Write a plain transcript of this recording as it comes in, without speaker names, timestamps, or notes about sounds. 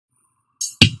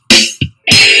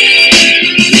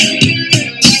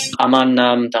আমার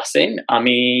নাম তাসিন।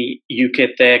 আমি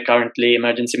ইউকেতে কারেন্টলি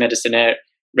ইমার্জেন্সি মেডিসিনের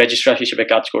রেজিস্ট্রার হিসেবে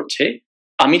কাজ করছি।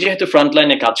 আমি যেহেতু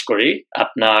ফ্রন্টলাইনে কাজ করি,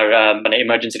 আপনার মানে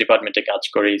ইমার্জেন্সি ডিপার্টমেন্টে কাজ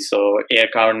করি, সো এর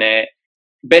কারণে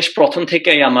বেশ প্রথম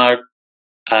থেকেই আমার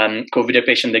কোভিডের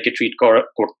পেশেন্টদেরকে ট্রিট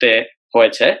করতে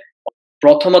হয়েছে।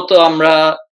 প্রথমত আমরা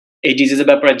এই ডিজিজের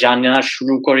ব্যাপারে জানা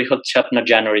শুরু করি হচ্ছে আপনার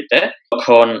জানুয়ারিতে,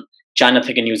 তখন চায়না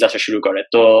থেকে নিউজ আসা শুরু করে।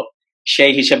 তো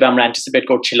সেই হিসেবে আমরা অ্যান্টিসিপেট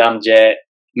করছিলাম যে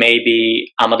মেবি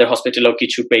আমাদের হসপিটালেও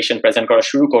কিছু পেশেন্ট প্রেজেন্ট করা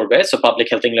শুরু করবে। সো পাবলিক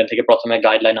হেলথ ইংল্যান্ড থেকে প্রথমে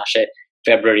গাইডলাইন আসে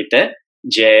ফেব্রুয়ারিতে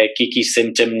যে কি কি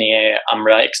সিমটম নিয়ে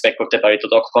আমরা এক্সপেক্ট করতে পারি। তো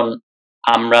তখন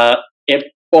আমরা এর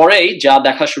পরেই যা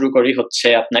দেখা শুরু করি হচ্ছে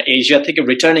আপনার এশিয়া থেকে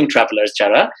রিটার্নিং ট্রাভেলার্স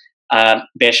যারা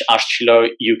বেশ আসছিল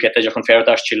ইউকেতে, যখন ফেরত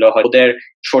আসছিল ওদের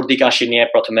সর্দি কাশি নিয়ে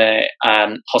প্রথমে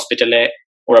হসপিটালে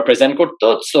ওরা প্রেজেন্ট করতো।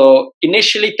 সো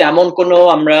ইনিশিয়ালি তেমন কোনো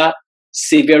আমরা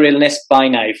সিভিয়ার ইলনেস পাই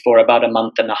নাই for about a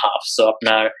month and a half. So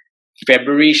আপনার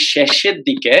ফেব্রুয়ারি শেষের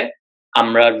দিকে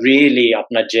আমরা রিয়েলি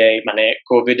আপনার যে মানে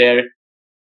কোভিড এর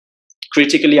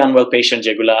ক্রিটিক্যালি আনওয়েল পেশেন্ট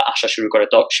যেগুলো আসা শুরু করে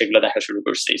তো সেগুলো দেখা শুরু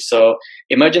করছি। সো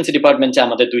ইমার্জেন্সি ডিপার্টমেন্টে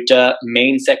আমাদের দুইটা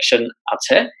মেইন সেকশন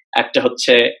আছে। একটা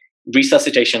হচ্ছে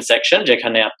রিসাসিটেশন সেকশন,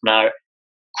 যেখানে আপনার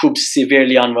খুব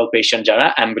সিভিয়ারলি আনওয়েল পেশেন্ট যারা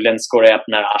অ্যাম্বুলেন্স করে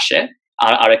আপনার আসে,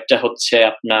 আর আরেকটা হচ্ছে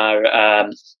আপনার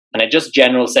মানে জাস্ট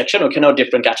জেনারেল সেকশন, ওখানেও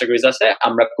ডিফারেন্ট ক্যাটাগরিজ আছে।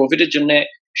 আমরা কোভিড এর জন্য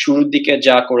শুরুর দিকে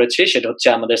যা করেছি সেটা হচ্ছে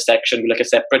আমাদের সেকশন গুলোকে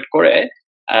সেপারেট করে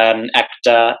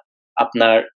একটা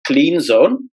আপনার clean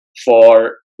zone for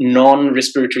non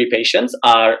respiratory patients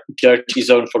R dirty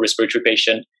zone for respiratory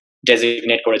patient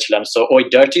designate করেছিলাম। সো ওই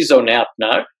ডার্টি জোনে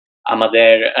আপনার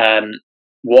আমাদের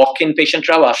ওয়াক ইন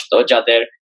পেশেন্টরাও আসতো যাদের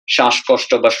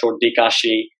শ্বাসকষ্ট বা সর্দি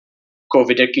কাশি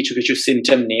কোভিড এর কিছু কিছু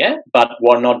সিমটম নিয়ে, but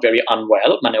were not very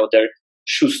unwell, মানে ওদের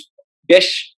বেশ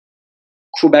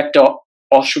খুব একটা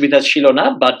অসুবিধা ছিল না,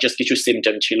 বাট জাস্ট কিছু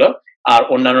সিমটম ছিল। আর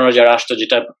অন্যান্যরা যারা আসতো,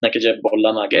 যেটা আপনাকে যে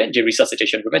বললাম আগে, যে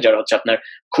রিসাসিটেশন রুমে যারা হচ্ছে আপনার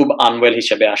খুব আনওয়েল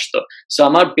হিসেবে আসতো। সো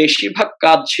আমার বেশিরভাগ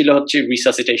কাজ ছিল হচ্ছে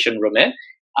রিসাসিটেশন রুমে।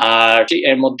 আর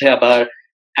এর মধ্যে আবার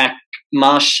 1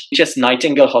 মাস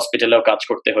নাইটিঙ্গেল হসপিটালেও কাজ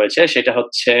করতে হয়েছে। সেটা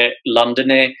হচ্ছে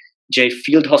লন্ডনে যে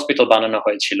ফিল্ড হসপিটাল বানানো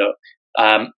হয়েছিল,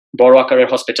 বড়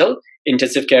আকারের হসপিটাল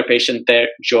ইন্টেন্সিভ কেয়ার পেশেন্টদের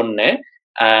জন্য।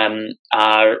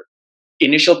 আর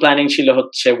ইনিশিয়াল প্ল্যানিং ছিল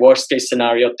হচ্ছে ওয়ার্স্ট কেস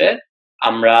সিনারিওতে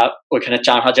আমরা ওইখানে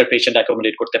 4000 পেশেন্ট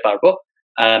অ্যাকোমোডেট করতে পারবো,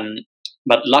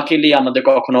 বাট লাকিলি আমাদের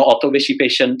কখনো অত বেশি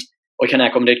পেশেন্ট ওইখানে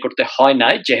অ্যাকোমোডেট করতে হয়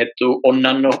নাই, যেহেতু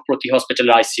অন্যান্য প্রতি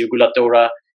হসপিটালের আইসিইউ গুলাতে ওরা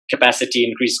ক্যাপাসিটি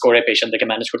ইনক্রিজ করে পেশেন্টদেরকে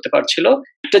ম্যানেজ করতে পারছিল।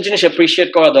 একটা জিনিস অ্যাপ্রিশিয়েট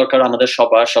করা দরকার আমাদের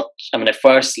সবার, মানে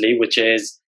ফার্স্টলি উইচ ইজ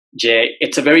যে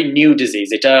it's a very new disease,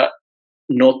 এটা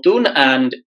নতুন, অ্যান্ড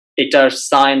এটার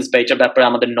সায়েন্স বা এটার ব্যাপারে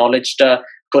আমাদের নলেজটা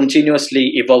কন্টিনিউয়াসলি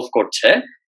ইভলভ করছে।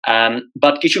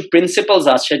 বাট কিছু প্রিন্সিপালস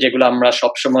আছে যেগুলো আমরা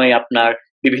সবসময় আপনার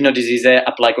বিভিন্ন ডিজিজে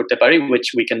অ্যাপ্লাই করতে পারি, which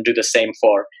we can do the same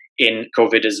for in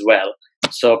COVID as well.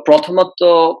 So প্রথমত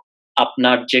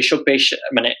আপনার যেসব পেশেন্ট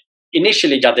মানে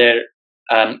ইনিশিয়ালি যাদের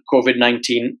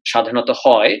COVID-19 সাধারণত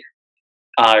হয়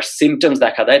আর সিমটমস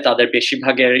দেখা দেয়, তাদের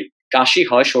বেশিরভাগের কাশি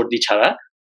হয় সর্দি ছাড়া।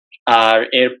 আর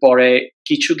এরপরে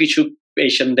কিছু কিছু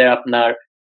পেশেন্টদের আপনার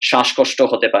শ্বাসকষ্ট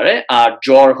হতে পারে, আর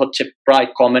জ্বর হচ্ছে প্রায়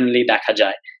কমনলি দেখা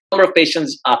যায়। আমরা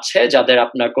পেশেন্টস আছে যাদের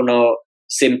আপনার কোনো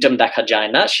সিমটম দেখা যায়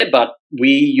না, but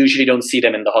we usually don't see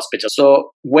them in the hospital. So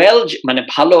মানে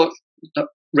ভালো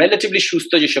রিলেটিভলি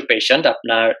সুস্থ যেসব পেশেন্ট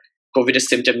আপনার কোভিড এর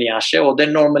সিমটম নিয়ে আসে, ওদের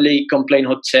নর্মালি কমপ্লেইন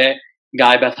হচ্ছে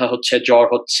গায়ে ব্যথা হচ্ছে, জ্বর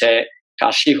হচ্ছে,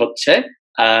 কাশি হচ্ছে,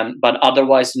 but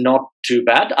otherwise not to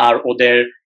bad. আর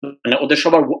ওদের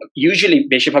সবার ইউজুয়ালি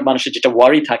বেশিরভাগ মানুষের যেটা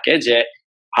ওয়ারি থাকে যে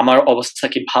আমার অবস্থা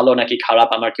কি ভালো নাকি খারাপ,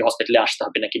 আমার কি হসপিটালে আসতে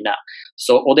হবে নাকি না।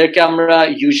 সো ওদেরকে আমরা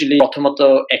ইউজুয়ালি প্রথমত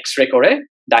এক্সরে করে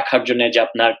দেখার জন্য যে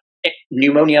আপনার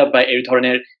নিউমোনিয়া বা এই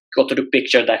ধরনের কতটুকু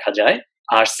পিকচার দেখা যায়,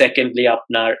 আর সেকেন্ডলি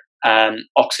আপনার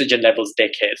অক্সিজেন লেভেলস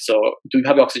দেখে। সো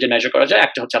দুইভাবে অক্সিজেন মেজার করা যায়,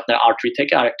 একটা হচ্ছে আপনার আর্টারি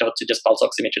থেকে, আর একটা হচ্ছে জাস্ট পালস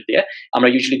অক্সিমিটার দিয়ে। আমরা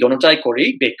ইউজুয়ালি দোনোটাই করি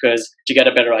because to get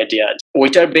a better idea.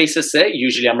 ওইটার বেসিসে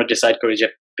ইউজুয়ালি আমরা ডিসাইড করি যে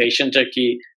পেশেন্টের কি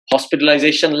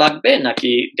হসপিটালাইজেশন লাগবে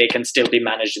নাকি they can still be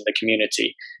managed in the community.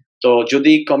 তো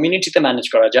যদি কমিউনিটিতে ম্যানেজ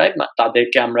করা যায়,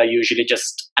 তাদেরকে আমরা ইউজুয়ালি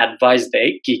জাস্ট অ্যাডভাইস দেই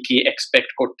কি কি এক্সপেক্ট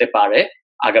করতে পারে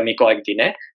আগামী কয়েকদিনে।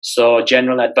 সো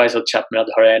জেনারেল অ্যাডভাইস হচ্ছে আপনারা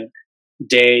ধরেন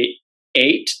ডে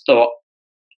 8, তো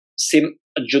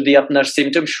যদি আপনার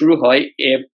সিমটম শুরু হয়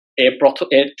এর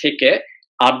থেকে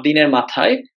 8 দিনের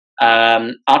মাথায়,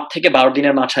 8 থেকে 12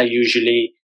 দিনের মাথায় ইউজুয়ালি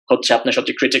হচ্ছে আপনার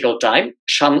সবচেয়ে ক্রিটিক্যাল টাইম।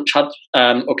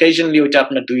 অকেশনালি ওইটা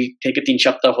আপনার 2 থেকে 3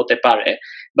 সপ্তাহ হতে পারে,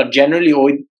 বাট জেনারেলি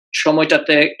ওই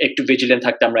সময়টাতে একটু ভিজিলেন্ট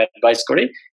থাকতে আমরা অ্যাডভাইস করি।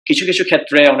 কিছু কিছু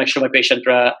ক্ষেত্রে অনেক সময়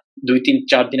পেশেন্টরা 2, 3,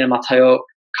 4 দিনের মাথায়ও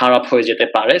খারাপ হয়ে যেতে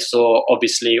পারে। সো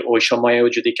অবভিয়াসলি ওই সময়েও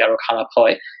যদি কারো খারাপ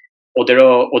হয়,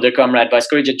 ওদেরকে আমরা অ্যাডভাইস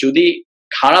করি যে যদি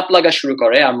খারাপ লাগা শুরু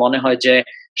করে আর মনে হয় যে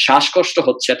শ্বাসকষ্ট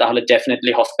হচ্ছে তাহলে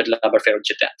ডেফিনেটলি হসপিটালে আবার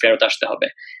ফেরত আসতে হবে।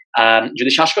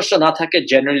 যদি শ্বাসকষ্ট না থাকে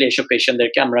জেনারেলি এসব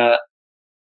পেশেন্টদেরকে আমরা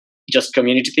জাস্ট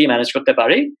কমিউনিটিতেই ম্যানেজ করতে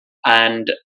পারি। অ্যান্ড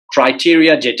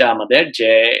ক্রাইটেরিয়া যেটা আমাদের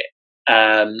যে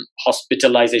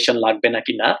হসপিটালাইজেশন লাগবে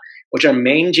নাকি না, ওটার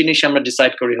মেইন জিনিস আমরা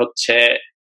ডিসাইড করি হচ্ছে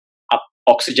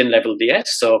অক্সিজেন লেভেল দিয়ে।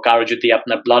 সো কারো যদি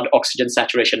আপনার ব্লাড অক্সিজেন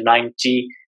স্যাচুরেশন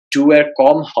 92 এর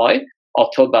কম হয়,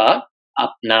 অথবা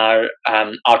আপনার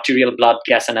আর্টেরিয়াল ব্লাড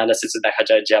গ্যাস অ্যানালিসিসে দেখা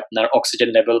যায় যে আপনার অক্সিজেন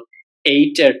লেভেল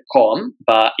 8 এর কম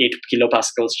বা 8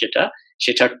 kilopascals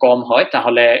সেটার কম হয়,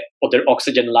 তাহলে ওদের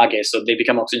অক্সিজেন লাগে। So they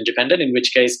become oxygen dependent, in which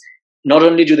case not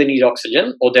only do they need oxygen,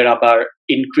 ওদের আবার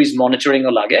ইনক্রিজ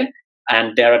মনিটরিংও লাগে and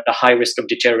they R at a high risk of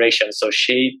ডিটেরিওরেশন। So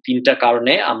সেই 3টা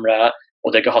কারণে আমরা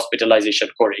ওদেরকে হসপিটালাইজেশন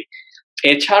করি।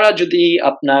 এছাড়া যদি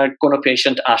আপনার কোনো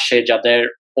পেশেন্ট আসে যাদের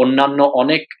অন্যান্য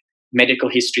অনেক মেডিকেল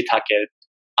হিস্ট্রি থাকে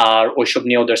আর ওইসব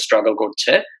নিয়ে ওদের স্ট্রাগল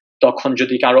করছে, তখন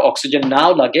যদি কারো অক্সিজেন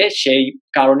নাও লাগে সেই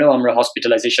কারণেও আমরা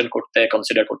হসপিটালাইজেশন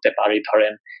কনসিডার করতে পারি।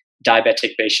 ধরেন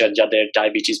ডায়াবেটিক পেশেন্ট যাদের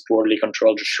ডায়াবেটিস পুয়ারলি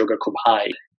কন্ট্রোলড, সুগার খুব হাই,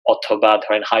 অথবা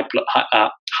ধরেন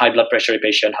হাই ব্লাড প্রেশার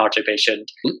পেশেন্ট, হার্টের পেশেন্ট,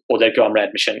 ওদেরকেও আমরা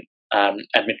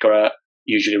অ্যাডমিট করা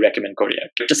ইউজুয়ালি রেকমেন্ড করি।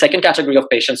 একটা সেকেন্ড ক্যাটাগরি অফ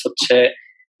পেশেন্টস হচ্ছে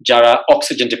যারা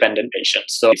অক্সিজেন ডিপেন্ডেন্ট পেশেন্ট।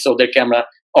 সো ওদেরকে আমরা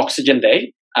অক্সিজেন দেই,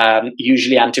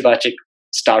 ইউজুয়ালি অ্যান্টিবায়োটিক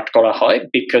স্টার্ট করা হয়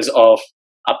বিকজ অফ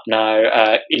আপনার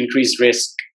increase risk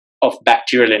of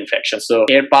bacterial infection. So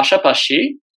এর পাশাপাশি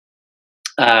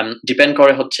ডিপেন্ড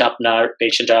করে হচ্ছে আপনার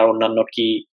পেশেন্টের অন্যান্য কি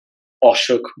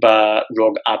অসুখ বা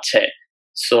রোগ আছে।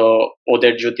 সো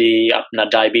ওদের যদি আপনার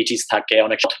ডায়াবেটিস থাকে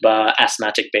অনেক, অথবা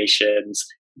অ্যাসথমেটিক পেশেন্টস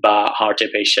বা হার্টের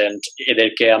পেশেন্ট,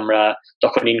 এদেরকে আমরা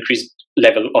তখন ইনক্রিজ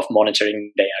লেভেল অফ মনিটরিং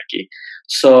দেয় আর কি।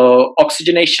 সো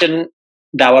অক্সিজেনেশন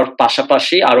দেওয়ার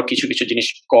পাশাপাশি আরো কিছু কিছু জিনিস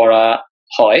করা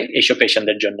হয় এইসব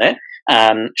পেশেন্টদের জন্য।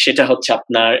 সেটা হচ্ছে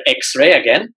আপনার X-ray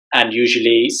again, and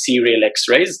usually serial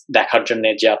x-raise দেখার জন্য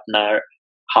যে আপনার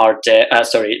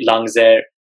লাংসের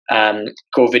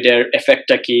কোভিড এর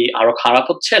এফেক্টটা কি আরো খারাপ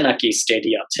হচ্ছে নাকি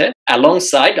স্টেডি আছে,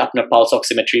 অ্যালংসাইড আপনার pulse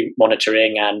oximetry monitoring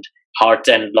and heart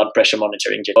and blood pressure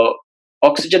monitoring.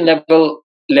 Oxygen level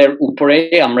এর উপরে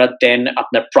আমরা দেন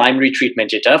আপনার প্রাইমারি ট্রিটমেন্ট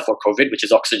যেটা for Covid, which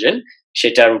is oxygen,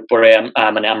 সেটার উপরে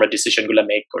মানে আমরা ডিসিশন গুলো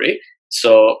মেক করি।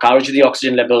 সো কারো যদি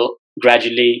oxygen level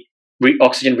gradually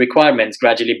oxygen requirements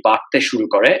gradually বাড়তে শুরু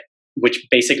করে, which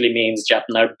basically means যে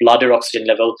আপনার ব্লাডের অক্সিজেন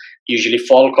লেভেল ইউজুয়ালি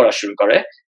ফল করা শুরু করে,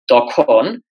 তখন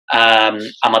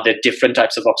আমাদের different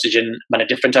types of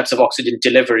oxygen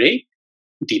delivery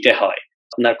দিতে হয়।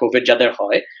 আপনার কোভিড যাদের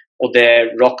হয় ওদের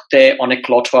রক্তে অনেক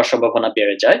ক্লট হওয়ার সম্ভাবনা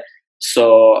বেড়ে যায়। সো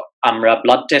আমরা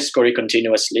ব্লাড টেস্ট করি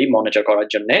কন্টিনিউয়াসলি মনিটর করার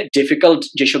জন্য। ডিফিকাল্ট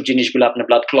যেসব জিনিসগুলো আপনার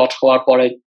ব্লাড ক্লট হওয়ার পরে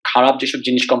খারাপ যেসব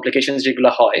জিনিস কমপ্লিকেশন যেগুলো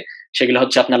হয়, সেগুলো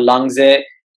হচ্ছে আপনার লাংসে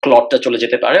ক্লটটা চলে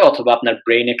যেতে পারে, অথবা আপনার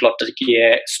ব্রেইনে ক্লটটা গিয়ে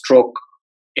স্ট্রোক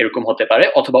এরকম হতে পারে,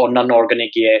 অথবা অন্যান্য অর্গানে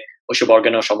গিয়ে ওইসব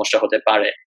অর্গানেও সমস্যা হতে পারে।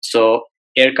 সো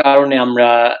এর কারণে আমরা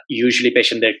ইউজুয়ালি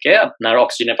পেশেন্টদেরকে আপনার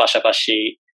অক্সিজেনের পাশাপাশি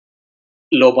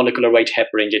লো মলিকুলার ওয়েট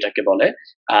হেপারিন যেটাকে বলে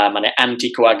মানে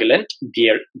অ্যান্টিকোয়াগুলেন্ট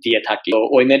দিয়ে থাকি। তো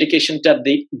ওই মেডিকেশনটা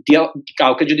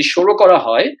কাউকে যদি শুরু করা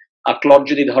হয় আর ক্লট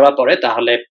যদি ধরা পড়ে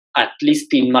তাহলে অ্যাটলিস্ট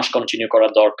 3 মাস কন্টিনিউ করা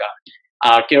দরকার।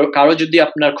 আর কারো যদি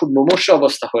আপনার খুব মুমূর্ষু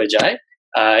অবস্থা হয়ে যায়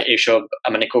এইসব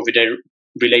মানে কোভিড এর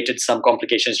রিলেটেড সাম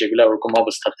কমপ্লিকেশন যেগুলো ওরকম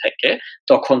অবস্থা থাকে,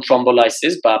 তখন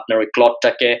থ্রম্বোলাইসিস বা আপনার ওই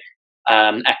ক্লটটাকে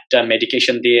একটা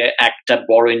মেডিকেশন দিয়ে, একটা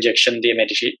বড় ইনজেকশন দিয়ে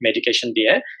মেডিকেশন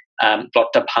দিয়ে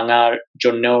ক্লটটা ভাঙার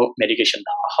জন্য মেডিকেশন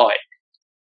দেওয়া হয়।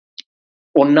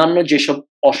 অন্যান্য যেসব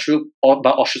অসুখ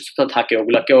বা অসুস্থতা থাকে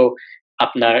ওগুলাকেও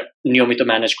আপনার নিয়মিত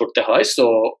ম্যানেজ করতে হয়। সো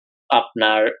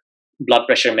আপনার ব্লাড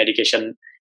প্রেশার মেডিকেশন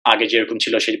আগে যেরকম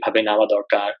ছিল সেভাবে নেওয়া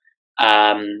দরকার,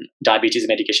 ডায়াবেটিস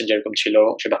মেডিকেশন যেরকম ছিল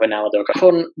সেভাবে নেওয়া দরকার।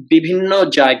 এখন বিভিন্ন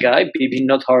জায়গায় বিভিন্ন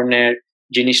ধরনের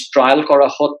জিনিস ট্রায়াল করা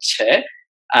হচ্ছে,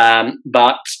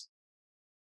 বাট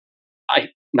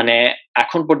মানে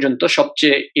এখন পর্যন্ত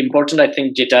সবচেয়ে ইম্পর্টেন্ট আই থিঙ্ক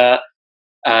যেটা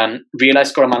রিয়েলাইজ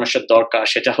করা মানুষের দরকার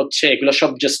সেটা হচ্ছে এগুলো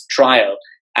সব জাস্ট ট্রায়াল।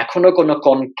 এখনো কোনো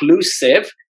কনক্লুসিভ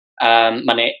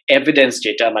মানে এভিডেন্স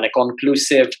যেটা মানে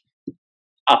কনক্লুসিভ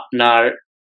আপনার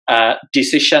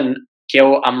ডিসিশন কেউ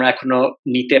আমরা এখনো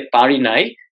নিতে পারি নাই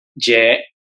যে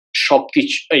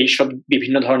সবকিছু এইসব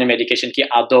বিভিন্ন ধরনের মেডিকেশন কি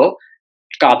আদৌ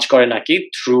কাজ করে নাকি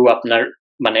থ্রু আপনার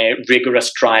মানে রিগোরাস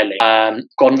ট্রায়ালে।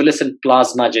 কনভালেসেন্ট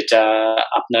প্লাজমা যেটা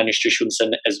আপনার নিশ্চয়ই শুনছেন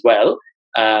এজ ওয়েল,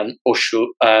 ওষুধ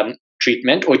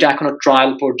ট্রিটমেন্ট, ওইটা এখনো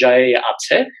ট্রায়াল পর্যায়ে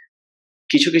আছে।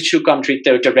 কিছু কিছু কান্ট্রিতে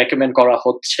ওইটা রেকমেন্ড করা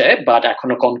হচ্ছে, বাট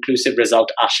এখনো কনক্লুসিভ রেজাল্ট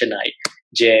আসে নাই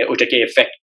যে ওইটাকে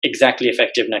এক্স্যাক্টলি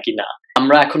এফেক্টিভ নাকি না।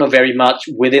 আমরা এখনো very much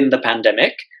within the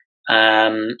pandemic.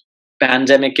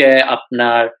 প্যান্ডেমিকে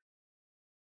আপনার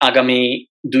আগামী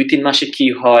 2-3 মাসে কি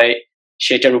হয়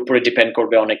সেটার উপরে ডিপেন্ড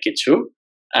করবে অনেক কিছু।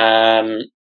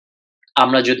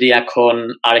 আমরা যদি এখন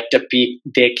আরেকটা পিক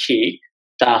দেখি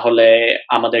তাহলে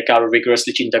আমাদেরকে আরো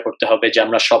রিগোরাসলি চিন্তা করতে হবে যে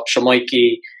আমরা সবসময় কি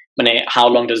মানে how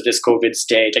long does this COVID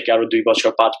stay? এটা কি আরো 2 বছর,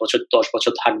 5 বছর, 10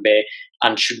 বছর থাকবে?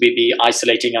 And should we be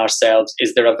isolating ourselves? Is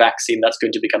there a vaccine that's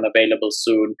going to become available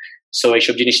soon? So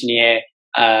এইসব জিনিস নিয়ে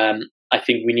I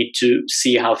think we need to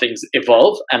see how things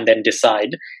evolve and then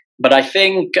decide. But I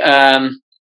think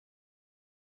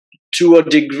to a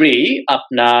degree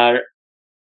আপনার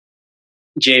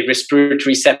যে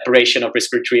respiratory separation of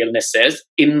respiratory illnesses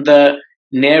in the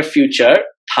near future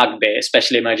থাকবে,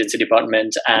 especially emergency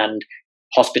department and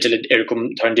hospital এরকম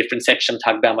ধরেন different section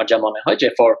থাকবে আমার যা মনে হয় যে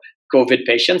for COVID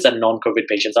patients and non-COVID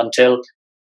patients until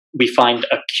we find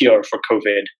a cure for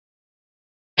COVID.